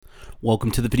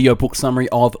Welcome to the video book summary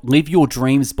of Live Your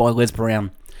Dreams by Les Brown.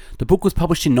 The book was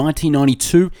published in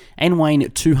 1992 and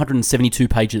weighed 272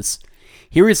 pages.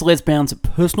 Here is Les Brown's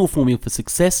personal formula for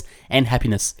success and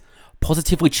happiness.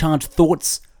 Positively charged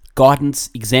thoughts,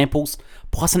 guidance, examples,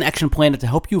 plus an action plan to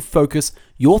help you focus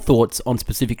your thoughts on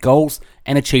specific goals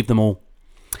and achieve them all.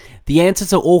 The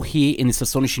answers are all here in this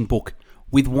astonishing book,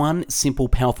 with one simple,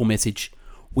 powerful message.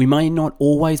 We may not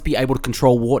always be able to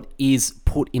control what is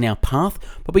put in our path,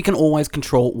 but we can always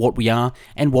control what we are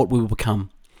and what we will become.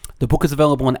 The book is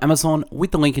available on Amazon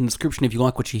with the link in the description if you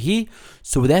like what you hear.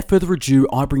 So without further ado,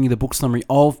 I bring you the book summary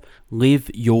of Live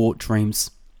Your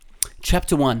Dreams.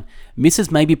 Chapter 1,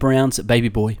 Mrs. Maybe Brown's Baby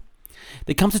Boy.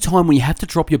 There comes a time when you have to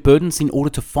drop your burdens in order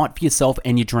to fight for yourself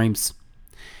and your dreams.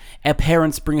 Our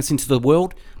parents bring us into the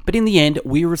world, but in the end,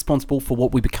 we are responsible for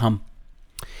what we become.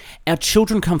 Our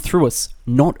children come through us,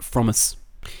 not from us.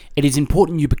 It is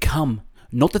important you become,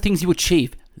 not the things you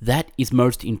achieve. That is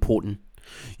most important.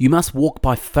 You must walk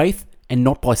by faith and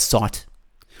not by sight.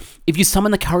 If you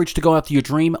summon the courage to go after your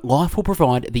dream, life will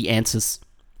provide the answers.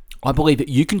 I believe that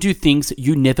you can do things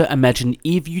you never imagined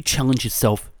if you challenge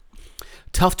yourself.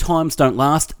 Tough times don't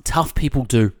last, tough people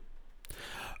do.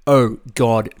 Oh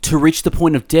God, to reach the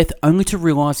point of death only to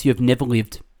realize you have never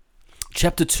lived.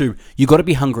 Chapter 2, you got to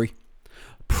be hungry.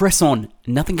 Press on.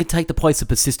 Nothing can take the place of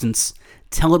persistence.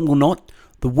 Talent will not.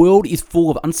 The world is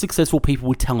full of unsuccessful people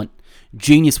with talent.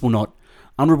 Genius will not.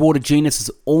 Unrewarded genius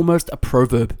is almost a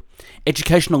proverb.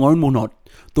 Education alone will not.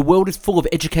 The world is full of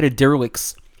educated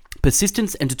derelicts.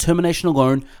 Persistence and determination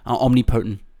alone are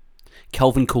omnipotent.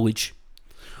 Calvin Coolidge.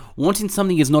 Wanting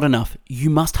something is not enough. You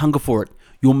must hunger for it.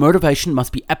 Your motivation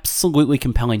must be absolutely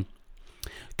compelling.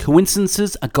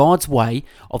 Coincidences are God's way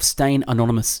of staying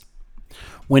anonymous.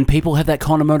 When people have that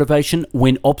kind of motivation,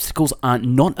 when obstacles are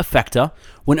not a factor,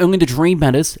 when only the dream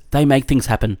matters, they make things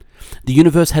happen. The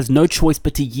universe has no choice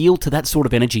but to yield to that sort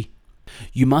of energy.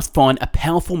 You must find a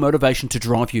powerful motivation to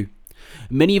drive you.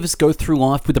 Many of us go through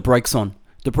life with the brakes on.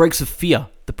 The brakes of fear,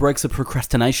 the brakes of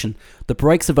procrastination, the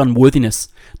brakes of unworthiness,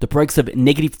 the brakes of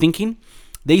negative thinking.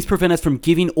 These prevent us from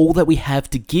giving all that we have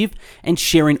to give and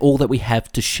sharing all that we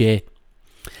have to share.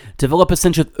 Develop a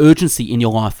sense of urgency in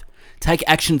your life. Take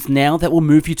actions now that will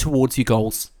move you towards your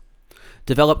goals.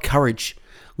 Develop courage.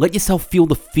 Let yourself feel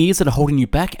the fears that are holding you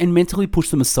back and mentally push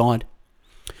them aside.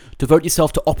 Devote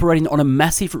yourself to operating on a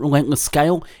massive, relentless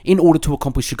scale in order to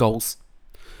accomplish your goals.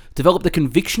 Develop the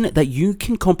conviction that you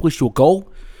can accomplish your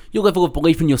goal. Your level of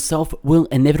belief in yourself will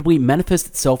inevitably manifest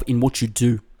itself in what you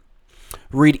do.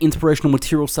 Read inspirational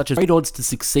materials such as Great Odds to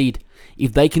Succeed.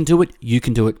 If they can do it, you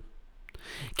can do it.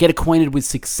 Get acquainted with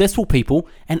successful people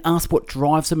and ask what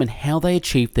drives them and how they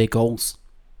achieve their goals.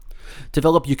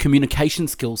 Develop your communication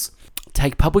skills.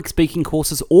 Take public speaking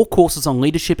courses or courses on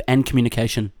leadership and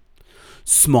communication.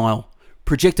 Smile.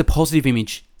 Project a positive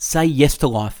image. Say yes to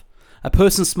life. A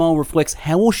person's smile reflects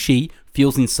how or she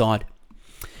feels inside.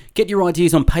 Get your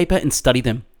ideas on paper and study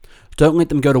them. Don't let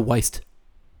them go to waste.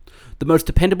 The most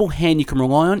dependable hand you can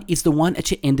rely on is the one at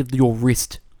the end of your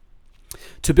wrist.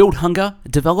 To build hunger,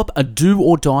 develop a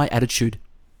do-or-die attitude.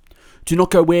 Do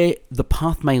not go where the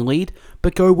path may lead,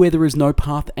 but go where there is no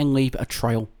path and leave a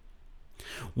trail.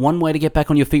 One way to get back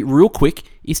on your feet real quick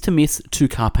is to miss 2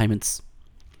 car payments.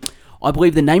 I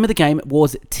believe the name of the game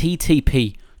was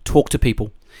TTP, Talk to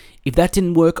People. If that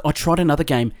didn't work, I tried another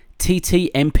game,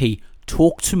 TTMP,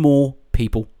 Talk to More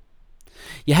People.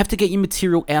 You have to get your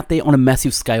material out there on a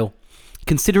massive scale.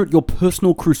 Consider it your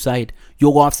personal crusade,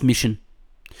 your life's mission.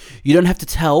 You don't have to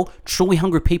tell truly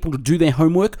hungry people to do their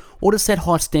homework or to set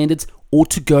high standards or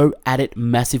to go at it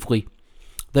massively.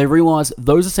 They realize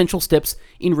those essential steps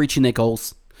in reaching their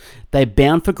goals. They're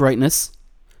bound for greatness.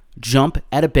 Jump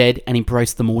out of bed and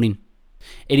embrace the morning.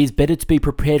 It is better to be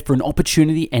prepared for an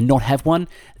opportunity and not have one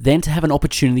than to have an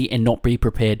opportunity and not be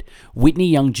prepared. Whitney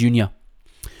Young Jr.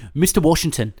 Mr.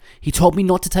 Washington, he told me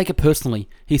not to take it personally.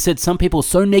 He said some people are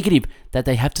so negative that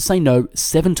they have to say no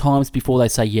 7 times before they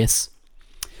say yes.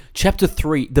 Chapter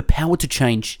 3, The Power to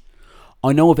Change.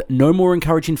 I know of no more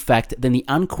encouraging fact than the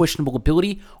unquestionable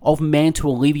ability of man to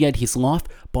alleviate his life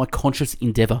by conscious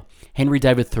endeavor. Henry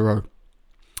David Thoreau.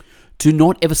 Do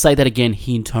not ever say that again,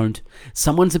 he intoned.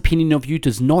 Someone's opinion of you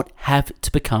does not have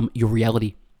to become your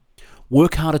reality.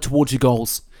 Work harder towards your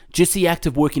goals. Just the act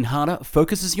of working harder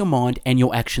focuses your mind and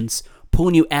your actions,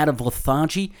 pulling you out of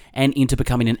lethargy and into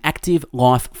becoming an active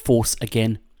life force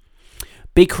again.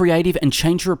 Be creative and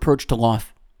change your approach to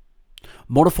life.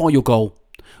 Modify your goal.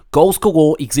 Goals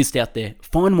galore exist out there.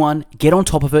 Find one, get on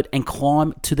top of it, and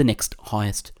climb to the next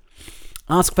highest.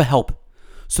 Ask for help.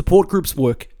 Support groups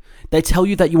work. They tell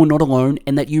you that you are not alone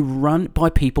and that you run by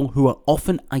people who are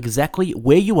often exactly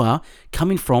where you are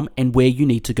coming from and where you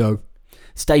need to go.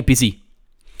 Stay busy.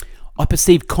 I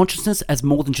perceive consciousness as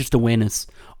more than just awareness.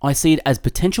 I see it as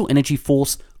potential energy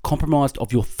force comprised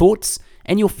of your thoughts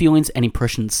and your feelings and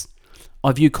impressions.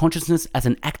 I view consciousness as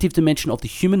an active dimension of the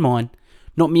human mind,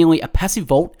 not merely a passive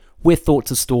vault where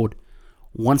thoughts are stored.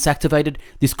 Once activated,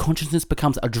 this consciousness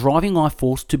becomes a driving life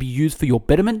force to be used for your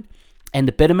betterment and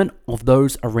the betterment of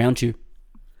those around you.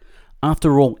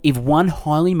 After all, if one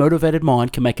highly motivated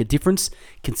mind can make a difference,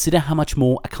 consider how much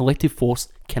more a collective force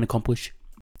can accomplish.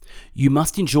 You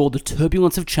must endure the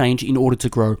turbulence of change in order to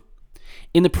grow.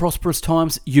 In the prosperous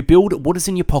times, you build what is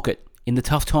in your pocket. In the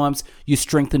tough times, you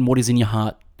strengthen what is in your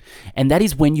heart. And that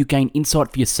is when you gain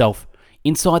insight for yourself.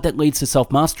 Insight that leads to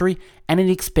self-mastery and an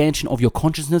expansion of your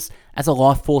consciousness as a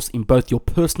life force in both your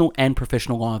personal and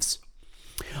professional lives.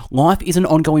 Life is an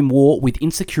ongoing war with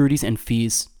insecurities and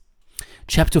fears.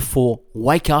 Chapter 4.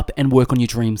 Wake up and work on your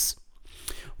dreams.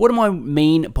 What do I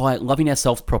mean by loving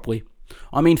ourselves properly?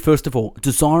 I mean, first of all,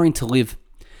 desiring to live.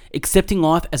 Accepting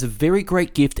life as a very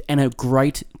great gift and a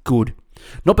great good.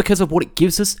 Not because of what it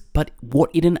gives us, but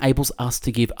what it enables us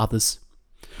to give others.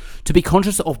 To be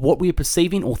conscious of what we are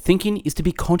perceiving or thinking is to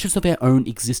be conscious of our own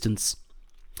existence.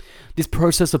 This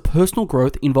process of personal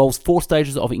growth involves 4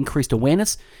 stages of increased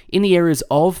awareness in the areas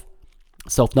of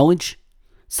self-knowledge,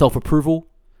 self-approval,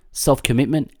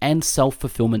 self-commitment, and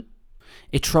self-fulfillment.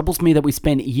 It troubles me that we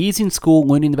spend years in school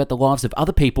learning about the lives of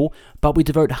other people, but we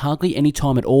devote hardly any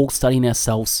time at all studying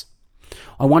ourselves.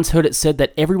 I once heard it said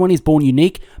that everyone is born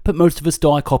unique, but most of us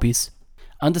die copies.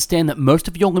 Understand that most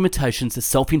of your limitations are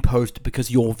self-imposed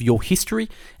because of your history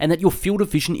and that your field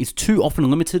of vision is too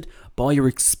often limited by your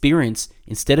experience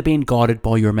instead of being guided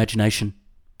by your imagination.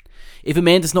 If a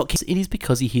man does not kiss, it is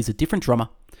because he hears a different drummer.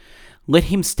 Let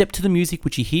him step to the music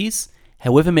which he hears,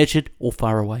 however measured or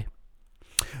far away.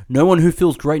 No one who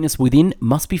feels greatness within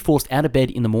must be forced out of bed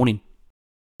in the morning.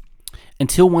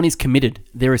 Until one is committed,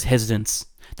 there is hesitance,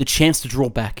 the chance to draw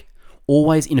back,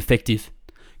 always ineffective.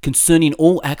 Concerning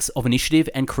all acts of initiative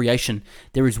and creation,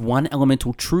 there is one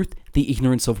elemental truth, the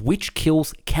ignorance of which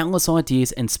kills countless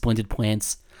ideas and splendid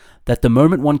plans. That the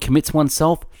moment one commits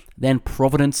oneself, then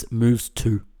providence moves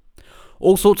too.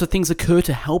 All sorts of things occur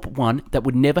to help one that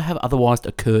would never have otherwise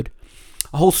occurred.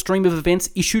 A whole stream of events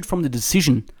issued from the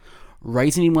decision,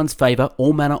 raising in one's favour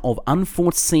all manner of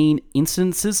unforeseen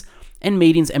incidences and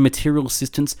meetings and material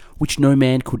assistance which no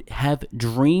man could have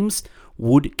dreams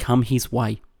would come his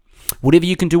way. Whatever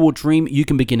you can do or dream, you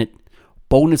can begin it.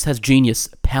 Boldness has genius,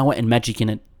 power and magic in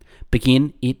it.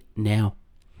 Begin it now.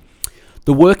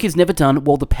 The work is never done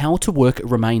while the power to work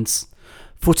remains.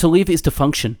 For to live is to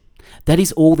function. That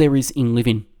is all there is in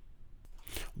living.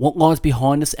 What lies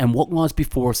behind us and what lies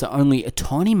before us are only a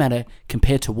tiny matter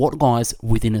compared to what lies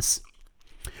within us.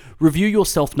 Review your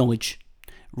self-knowledge.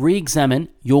 Re-examine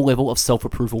your level of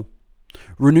self-approval.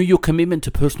 Renew your commitment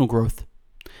to personal growth.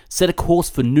 Set a course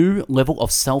for new level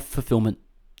of self-fulfillment.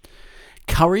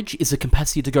 Courage is the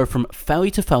capacity to go from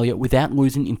failure to failure without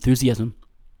losing enthusiasm.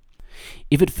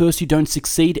 If at first you don't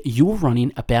succeed, you are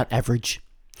running about average.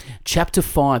 Chapter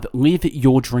 5. Live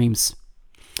your dreams.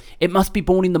 It must be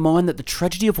borne in the mind that the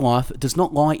tragedy of life does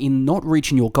not lie in not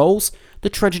reaching your goals. The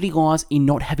tragedy lies in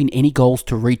not having any goals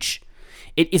to reach.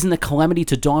 It isn't a calamity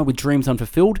to die with dreams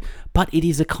unfulfilled, but it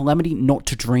is a calamity not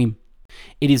to dream.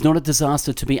 It is not a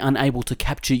disaster to be unable to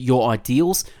capture your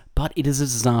ideals, but it is a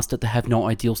disaster to have no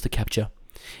ideals to capture.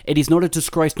 It is not a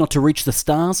disgrace not to reach the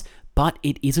stars, but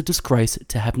it is a disgrace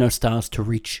to have no stars to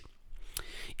reach.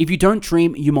 If you don't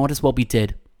dream, you might as well be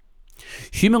dead.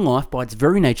 Human life, by its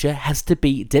very nature, has to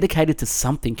be dedicated to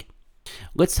something.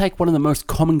 Let's take one of the most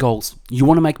common goals. You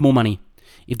want to make more money.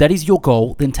 If that is your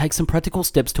goal, then take some practical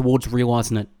steps towards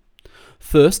realizing it.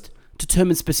 First,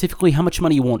 determine specifically how much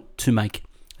money you want to make.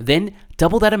 Then,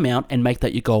 double that amount and make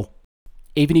that your goal.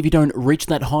 Even if you don't reach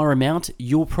that higher amount,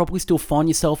 you will probably still find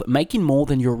yourself making more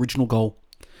than your original goal.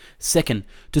 Second,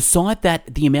 decide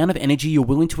that the amount of energy you're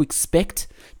willing to expect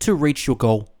to reach your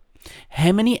goal.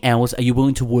 How many hours are you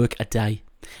willing to work a day?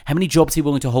 How many jobs are you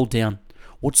willing to hold down?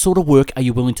 What sort of work are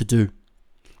you willing to do?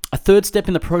 A third step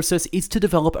in the process is to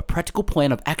develop a practical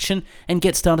plan of action and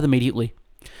get started immediately.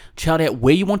 Chart out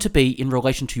where you want to be in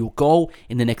relation to your goal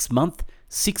in the next month,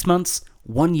 6 months,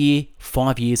 1 year,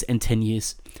 5 years, and 10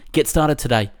 years. Get started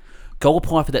today. Go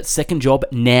apply for that second job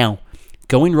now.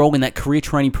 Go enroll in that career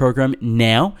training program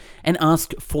now and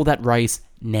ask for that raise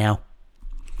now.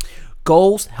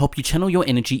 Goals help you channel your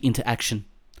energy into action.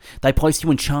 They place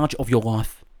you in charge of your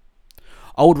life.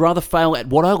 I would rather fail at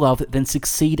what I love than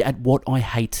succeed at what I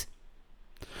hate.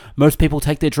 Most people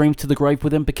take their dreams to the grave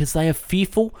with them because they are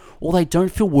fearful, or they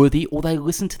don't feel worthy, or they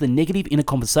listen to the negative inner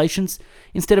conversations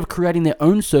instead of creating their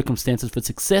own circumstances for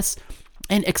success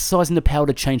and exercising the power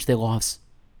to change their lives.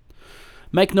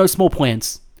 Make no small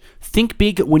plans. Think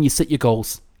big when you set your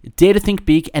goals. Dare to think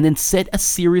big and then set a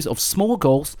series of smaller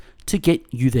goals to get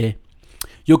you there.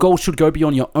 Your goals should go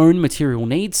beyond your own material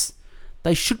needs.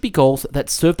 They should be goals that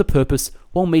serve the purpose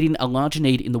while meeting a larger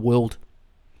need in the world.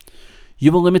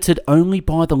 You are limited only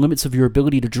by the limits of your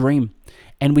ability to dream,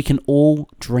 and we can all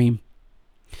dream.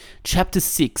 Chapter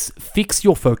 6, Fix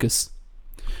Your Focus.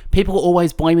 People are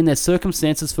always blaming their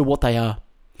circumstances for what they are.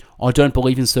 I don't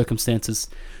believe in circumstances.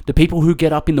 The people who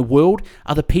get up in the world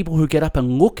are the people who get up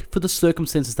and look for the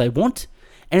circumstances they want,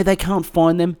 and if they can't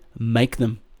find them, make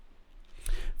them.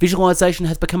 Visualization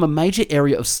has become a major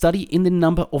area of study in the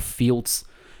number of fields.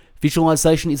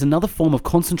 Visualization is another form of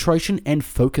concentration and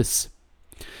focus.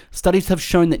 Studies have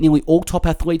shown that nearly all top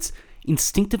athletes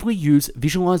instinctively use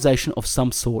visualization of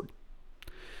some sort.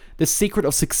 The secret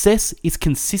of success is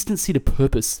consistency to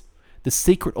purpose. The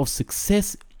secret of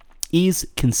success is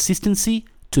consistency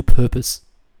to purpose.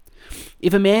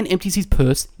 If a man empties his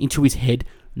purse into his head,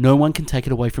 no one can take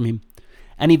it away from him.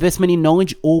 An investment in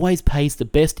knowledge always pays the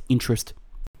best interest.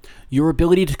 Your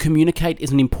ability to communicate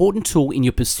is an important tool in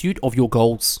your pursuit of your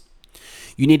goals.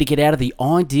 You need to get out of the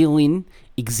ideal in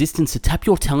existence to tap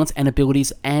your talents and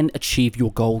abilities and achieve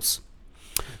your goals.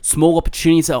 Small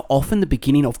opportunities are often the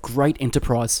beginning of great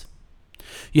enterprise.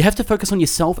 You have to focus on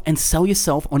yourself and sell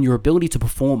yourself on your ability to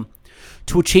perform,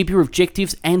 to achieve your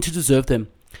objectives and to deserve them.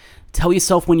 Tell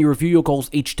yourself when you review your goals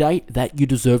each day that you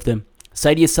deserve them.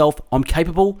 Say to yourself, I'm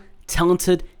capable,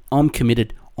 talented, I'm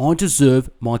committed. I deserve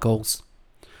my goals.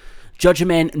 Judge a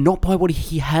man not by what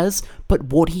he has, but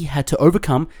what he had to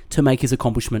overcome to make his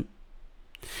accomplishment.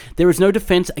 There is no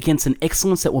defense against an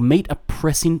excellence that will meet a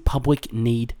pressing public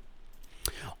need.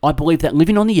 I believe that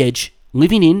living on the edge,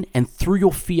 living in and through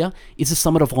your fear is the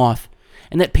summit of life,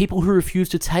 and that people who refuse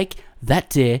to take that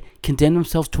dare condemn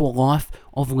themselves to a life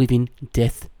of living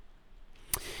death.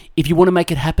 If you want to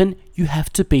make it happen, you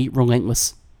have to be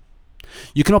relentless.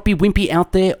 You cannot be wimpy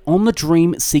out there on the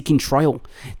dream-seeking trail.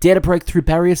 Dare to break through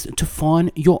barriers to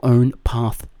find your own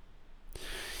path.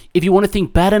 If you want to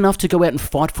think bad enough to go out and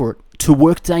fight for it, to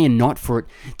work day and night for it,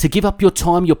 to give up your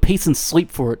time, your peace and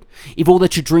sleep for it, if all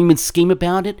that you dream and scheme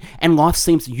about it, and life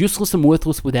seems useless and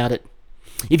worthless without it,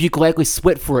 if you gladly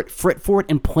sweat for it, fret for it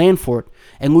and plan for it,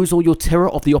 and lose all your terror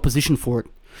of the opposition for it,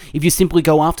 if you simply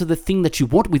go after the thing that you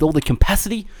want with all the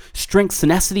capacity, strength,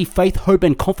 tenacity, faith, hope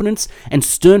and confidence, and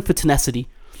stern for tenacity,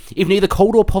 if neither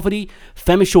cold or poverty,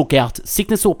 famish or gout,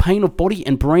 sickness or pain of body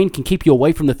and brain can keep you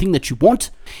away from the thing that you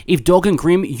want, if dog and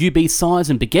grim you be size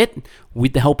and beget,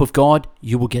 with the help of God,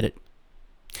 you will get it.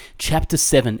 Chapter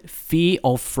 7, Fear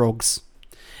of Frogs.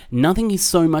 Nothing is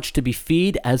so much to be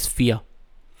feared as fear.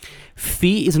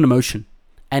 Fear is an emotion,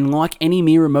 and like any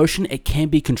mere emotion, it can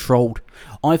be controlled.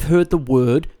 I've heard the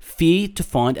word fear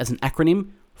defined as an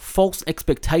acronym, false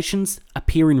expectations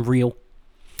appearing real.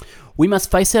 We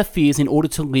must face our fears in order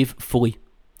to live fully.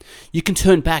 You can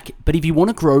turn back, but if you want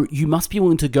to grow, you must be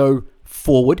willing to go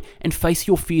forward and face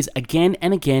your fears again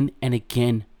and again and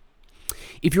again.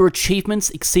 If your achievements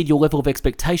exceed your level of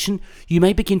expectation, you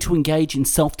may begin to engage in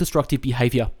self-destructive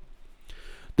behavior.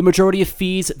 The majority of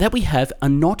fears that we have are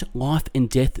not life and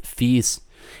death fears,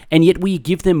 and yet we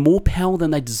give them more power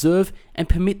than they deserve and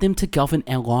permit them to govern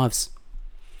our lives.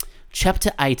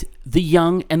 Chapter 8, The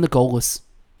Young and the Goalless.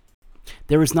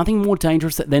 There is nothing more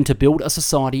dangerous than to build a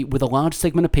society with a large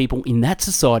segment of people in that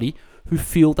society who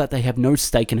feel that they have no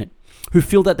stake in it, who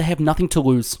feel that they have nothing to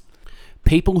lose.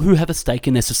 People who have a stake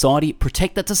in their society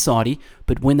protect that society,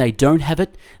 but when they don't have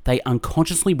it, they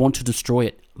unconsciously want to destroy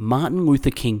it. Martin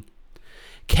Luther King.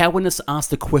 Cowardice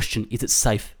asks the question, is it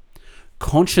safe?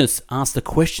 Conscience asks the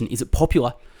question, is it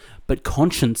popular? But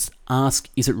conscience asks,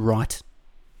 is it right?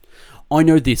 I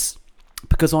know this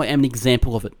because I am an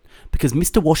example of it. Because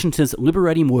Mr. Washington's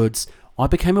liberating words, I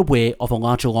became aware of a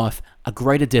larger life, a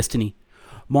greater destiny.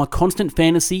 My constant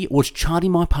fantasy was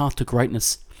charting my path to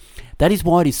greatness. That is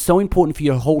why it is so important for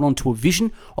you to hold on to a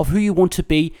vision of who you want to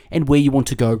be and where you want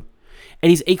to go.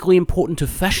 It is equally important to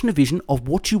fashion a vision of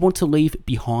what you want to leave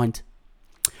behind.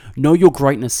 Know your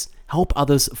greatness. Help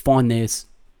others find theirs.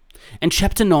 And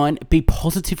Chapter 9, Be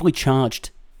Positively Charged.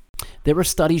 There are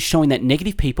studies showing that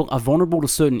negative people are vulnerable to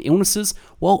certain illnesses,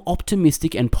 while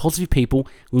optimistic and positive people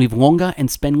live longer and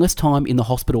spend less time in the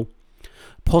hospital.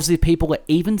 Positive people are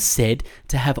even said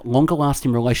to have longer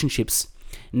lasting relationships.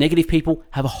 Negative people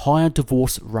have a higher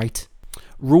divorce rate.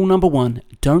 Rule number 1,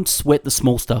 don't sweat the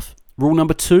small stuff. Rule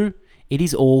number 2, it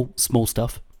is all small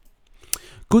stuff.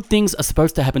 Good things are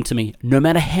supposed to happen to me. No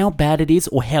matter how bad it is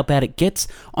or how bad it gets,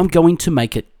 I'm going to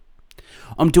make it.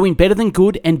 I'm doing better than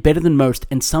good and better than most,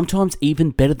 and sometimes even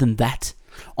better than that.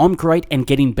 I'm great and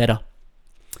getting better.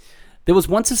 There was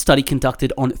once a study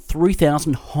conducted on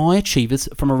 3,000 high achievers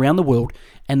from around the world,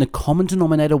 and the common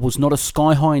denominator was not a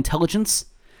sky-high intelligence.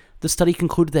 The study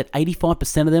concluded that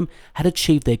 85% of them had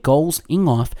achieved their goals in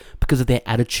life because of their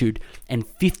attitude, and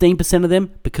 15% of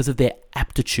them because of their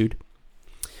aptitude.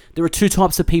 There are two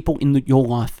types of people in your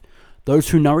life: those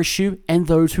who nourish you and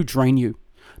those who drain you,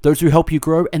 those who help you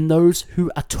grow and those who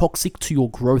are toxic to your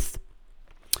growth.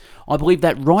 I believe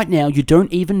that right now you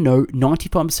don't even know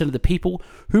 95% of the people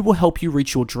who will help you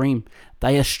reach your dream.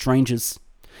 They are strangers.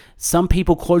 Some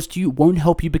people close to you won't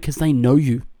help you because they know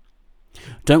you.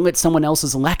 Don't let someone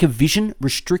else's lack of vision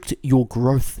restrict your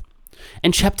growth.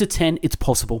 And chapter 10, it's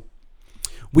possible.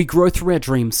 We grow through our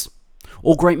dreams.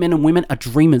 All great men and women are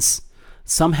dreamers.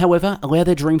 Some, however, allow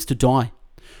their dreams to die.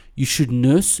 You should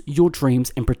nurse your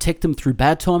dreams and protect them through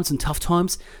bad times and tough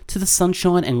times to the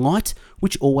sunshine and light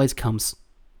which always comes.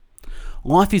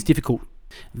 Life is difficult.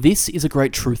 This is a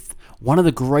great truth, one of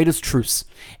the greatest truths.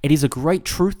 It is a great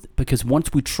truth because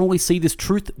once we truly see this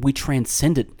truth, we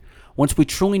transcend it. Once we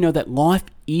truly know that life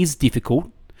is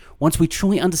difficult, once we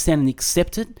truly understand and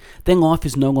accept it, then life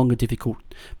is no longer difficult.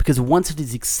 Because once it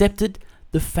is accepted,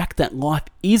 the fact that life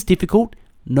is difficult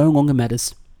no longer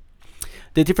matters.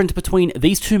 The difference between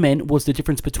these two men was the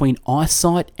difference between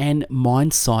eyesight and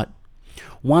mindsight.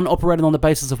 One operated on the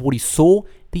basis of what he saw,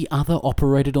 the other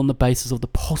operated on the basis of the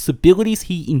possibilities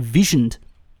he envisioned.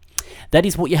 That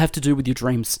is what you have to do with your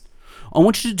dreams. I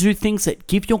want you to do things that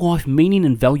give your life meaning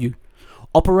and value.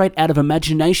 Operate out of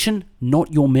imagination,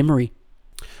 not your memory.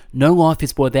 No life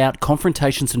is without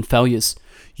confrontations and failures.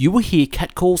 You will hear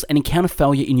catcalls and encounter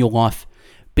failure in your life.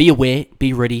 Be aware,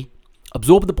 be ready,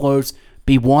 absorb the blows,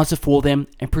 be wiser for them,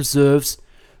 and preserves,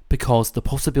 because the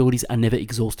possibilities are never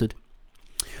exhausted.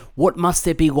 What must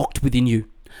there be locked within you?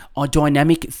 A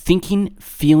dynamic, thinking,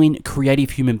 feeling,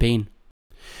 creative human being.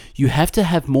 You have to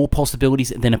have more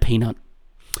possibilities than a peanut.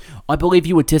 I believe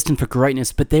you are destined for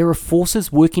greatness, but there are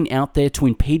forces working out there to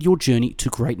impede your journey to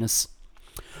greatness.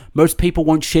 Most people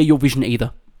won't share your vision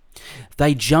either.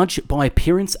 They judge by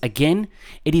appearance. Again,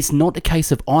 it is not a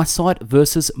case of eyesight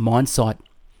versus mindsight.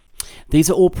 These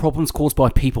are all problems caused by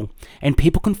people, and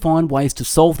people can find ways to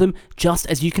solve them just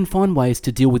as you can find ways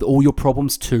to deal with all your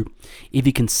problems too, if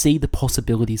you can see the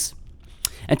possibilities.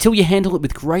 Until you handle it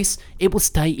with grace, it will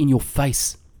stay in your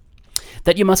face.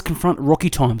 That you must confront rocky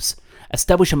times,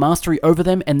 establish a mastery over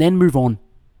them, and then move on.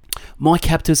 My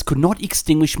captors could not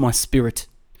extinguish my spirit.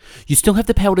 You still have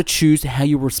the power to choose how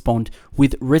you respond,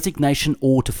 with resignation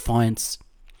or defiance.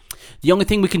 The only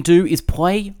thing we can do is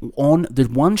play on the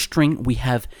one string we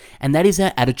have, and that is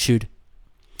our attitude.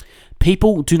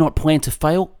 People do not plan to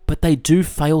fail, but they do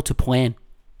fail to plan.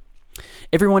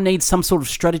 Everyone needs some sort of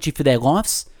strategy for their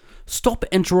lives. Stop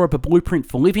and draw up a blueprint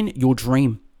for living your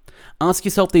dream. Ask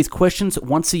yourself these questions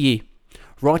once a year.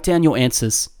 Write down your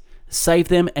answers. Save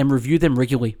them and review them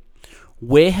regularly.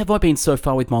 Where have I been so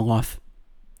far with my life?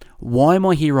 Why am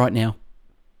I here right now?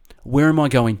 Where am I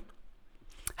going?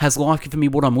 Has life given me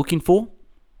what I'm looking for?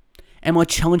 Am I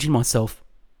challenging myself?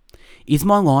 Is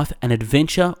my life an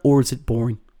adventure or is it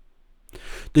boring?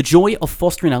 The joy of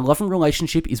fostering a loving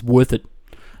relationship is worth it.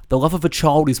 The love of a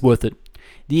child is worth it.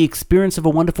 The experience of a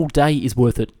wonderful day is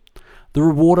worth it. The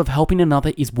reward of helping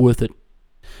another is worth it.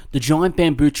 The giant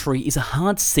bamboo tree is a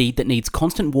hard seed that needs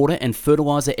constant water and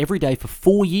fertilizer every day for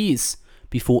 4 years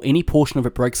before any portion of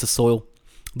it breaks the soil.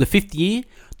 The 5th year,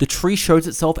 the tree shows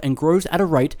itself and grows at a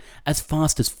rate as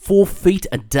fast as 4 feet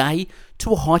a day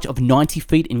to a height of 90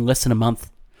 feet in less than a month.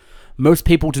 Most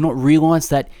people do not realize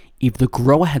that if the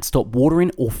grower had stopped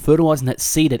watering or fertilizing that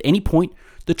seed at any point,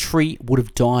 the tree would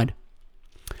have died.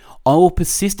 I will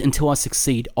persist until I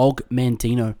succeed. Og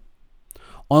Mandino.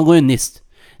 I learned this,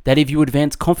 that if you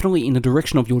advance confidently in the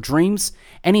direction of your dreams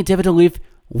and endeavor to live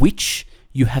which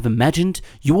you have imagined,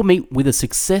 you will meet with a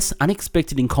success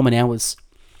unexpected in common hours.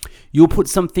 You will put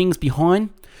some things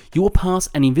behind, you will pass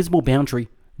an invisible boundary.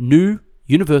 New,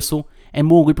 universal, and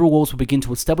more liberal laws will begin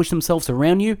to establish themselves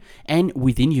around you and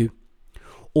within you.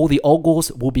 All the old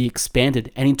laws will be expanded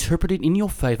and interpreted in your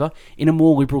favor in a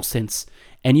more liberal sense,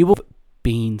 and you will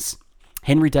beings.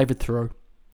 Henry David Thoreau.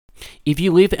 If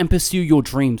you live and pursue your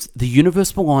dreams, the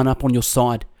universe will line up on your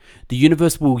side. The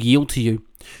universe will yield to you.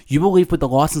 You will live with the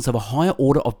license of a higher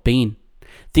order of being.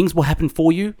 Things will happen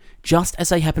for you, just as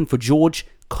they happened for George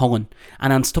Collin,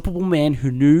 an unstoppable man who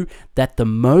knew that the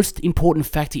most important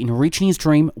factor in reaching his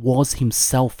dream was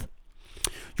himself.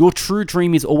 Your true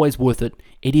dream is always worth it.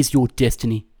 It is your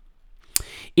destiny.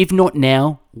 If not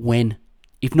now, when?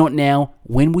 If not now,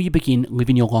 when will you begin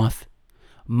living your life?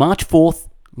 March 4th,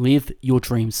 Live Your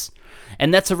Dreams.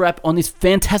 And that's a wrap on this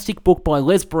fantastic book by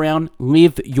Les Brown,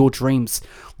 Live Your Dreams.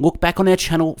 Look back on our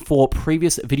channel for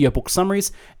previous video book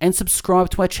summaries and subscribe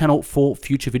to our channel for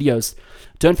future videos.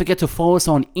 Don't forget to follow us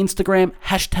on Instagram,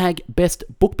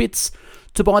 #BestBookBits.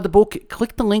 To buy the book,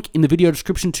 click the link in the video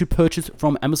description to purchase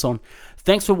from Amazon.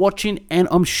 Thanks for watching, and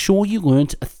I'm sure you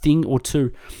learned a thing or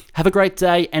two. Have a great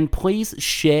day, and please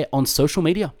share on social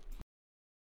media.